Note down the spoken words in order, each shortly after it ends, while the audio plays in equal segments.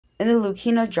in the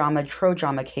Lukina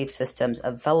Jama-Trojama cave systems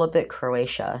of Velebit,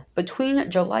 Croatia. Between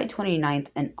July 29th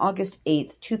and August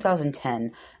 8th,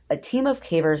 2010, a team of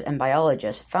cavers and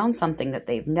biologists found something that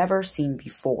they've never seen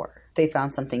before. They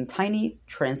found something tiny,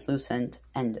 translucent,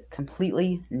 and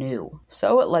completely new.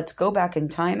 So let's go back in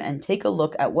time and take a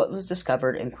look at what was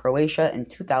discovered in Croatia in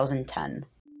 2010.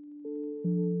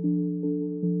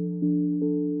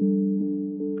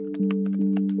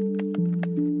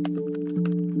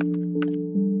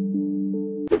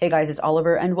 Hey guys, it's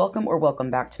Oliver, and welcome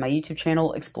back to my YouTube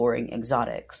channel, Exploring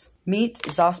Exotics. Meet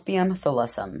Zospeum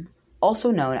tholussum,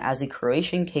 also known as the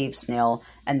Croatian cave snail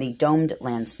and the domed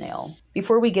land snail.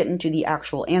 Before we get into the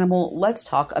actual animal, let's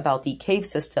talk about the cave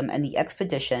system and the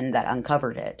expedition that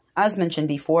uncovered it. As mentioned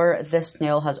before, this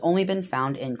snail has only been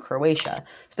found in Croatia,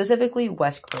 specifically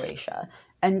West Croatia,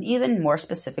 and even more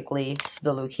specifically,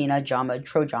 the Lukina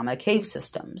Jama-Trojama cave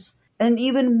systems. And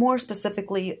even more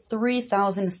specifically,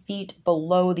 3,000 feet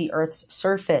below the Earth's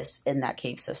surface in that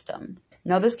cave system.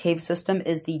 Now, this cave system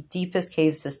is the deepest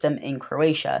cave system in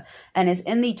Croatia, and is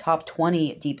in the top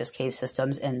 20 deepest cave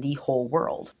systems in the whole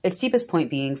world. Its deepest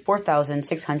point being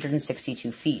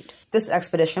 4,662 feet. This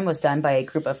expedition was done by a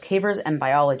group of cavers and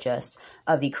biologists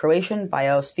of the Croatian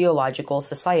Biospeleological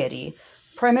Society,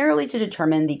 primarily to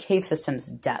determine the cave system's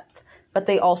depth, but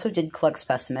they also did collect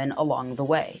specimens along the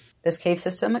way. This cave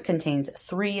system contains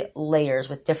 3 layers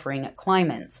with differing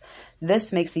climates.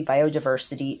 This makes the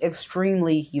biodiversity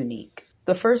extremely unique.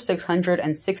 The first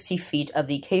 660 feet of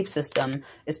the cave system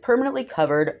is permanently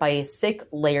covered by thick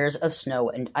layers of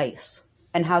snow and ice,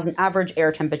 and has an average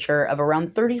air temperature of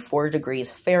around 34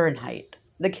 degrees Fahrenheit.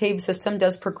 The cave system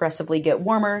does progressively get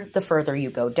warmer the further you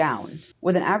go down,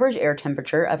 with an average air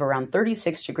temperature of around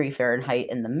 36 degrees Fahrenheit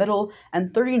in the middle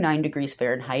and 39 degrees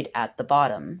Fahrenheit at the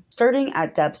bottom. Starting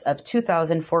at depths of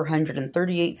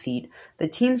 2,438 feet, the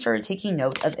team started taking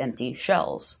note of empty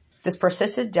shells. This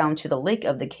persisted down to the lake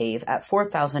of the cave at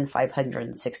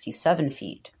 4,567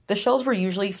 feet. The shells were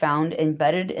usually found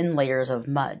embedded in layers of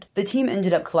mud. The team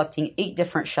ended up collecting 8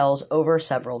 different shells over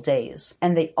several days,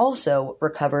 and they also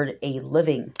recovered a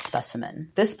living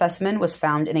specimen. This specimen was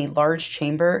found in a large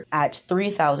chamber at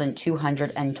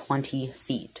 3,220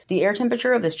 feet. The air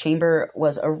temperature of this chamber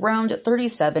was around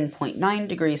 37.9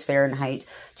 degrees Fahrenheit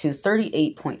to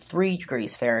 38.3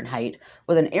 degrees Fahrenheit,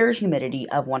 with an air humidity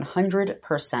of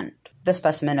 100%. The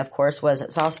specimen, of course, was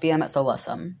Zospeum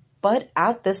tholussum. But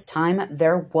at this time,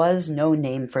 there was no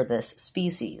name for this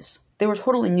species. They were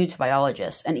totally new to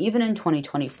biologists, and even in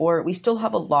 2024, we still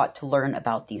have a lot to learn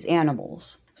about these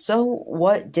animals. So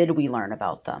what did we learn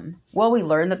about them? Well, we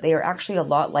learned that they are actually a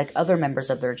lot like other members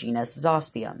of their genus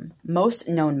Zospeum. Most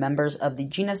known members of the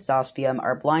genus Zospeum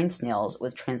are blind snails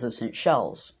with translucent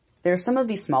shells. They are some of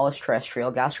the smallest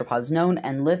terrestrial gastropods known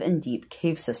and live in deep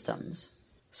cave systems.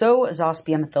 So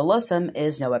Zospeum tholussum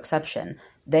is no exception.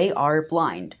 They are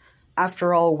blind.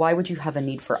 After all, why would you have a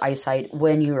need for eyesight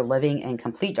when you are living in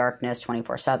complete darkness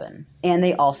 24/7? And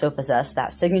they also possess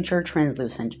that signature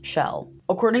translucent shell.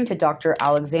 According to Dr.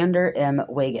 Alexander M.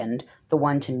 Weigand, the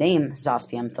one to name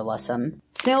Zospeum tholussum,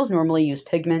 snails normally use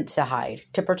pigment to hide,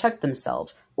 to protect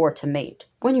themselves, or to mate.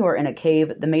 When you are in a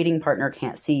cave, the mating partner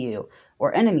can't see you,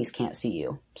 or enemies can't see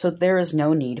you, so there is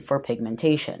no need for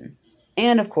pigmentation.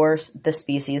 And of course, the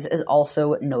species is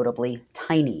also notably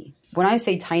tiny. When I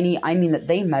say tiny, I mean that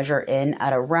they measure in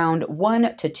at around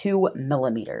 1 to 2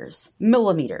 millimeters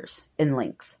in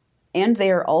length. And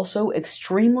they are also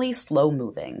extremely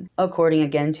slow-moving. According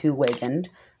again to Weigand,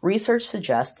 research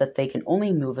suggests that they can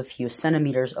only move a few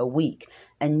centimeters a week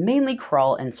and mainly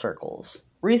crawl in circles.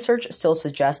 Research still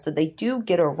suggests that they do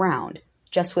get around,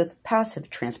 just with passive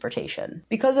transportation.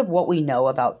 Because of what we know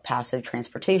about passive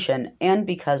transportation, and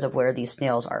because of where these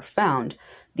snails are found,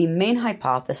 the main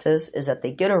hypothesis is that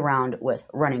they get around with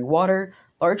running water,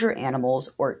 larger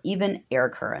animals, or even air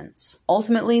currents.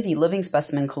 Ultimately, the living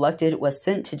specimen collected was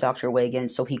sent to Dr. Weigand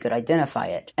so he could identify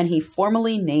it, and he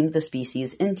formally named the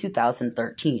species in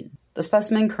 2013. The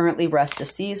specimen currently rests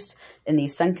deceased in the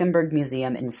Senckenberg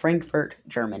Museum in Frankfurt,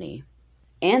 Germany.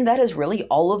 And that is really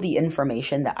all of the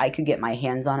information that I could get my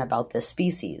hands on about this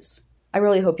species. I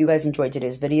really hope you guys enjoyed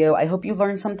today's video. I hope you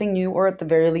learned something new, or at the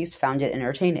very least found it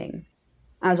entertaining.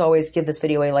 As always, give this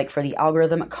video a like for the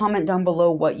algorithm, comment down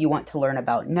below what you want to learn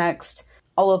about next.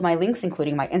 All of my links,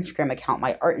 including my Instagram account,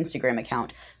 my art Instagram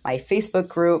account, my Facebook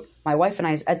group, my wife and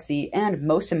I's Etsy, and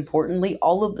most importantly,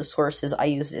 all of the sources I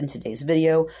used in today's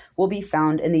video will be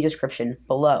found in the description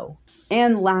below.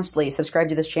 And lastly, subscribe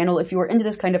to this channel if you are into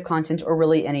this kind of content or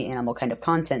really any animal kind of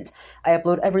content. I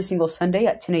upload every single Sunday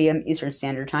at 10 a.m. Eastern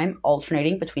Standard Time,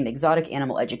 alternating between exotic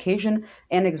animal education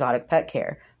and exotic pet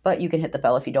care. but you can hit the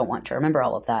bell if you don't want to remember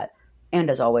all of that. And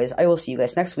as always, I will see you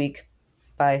guys next week.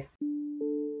 Bye.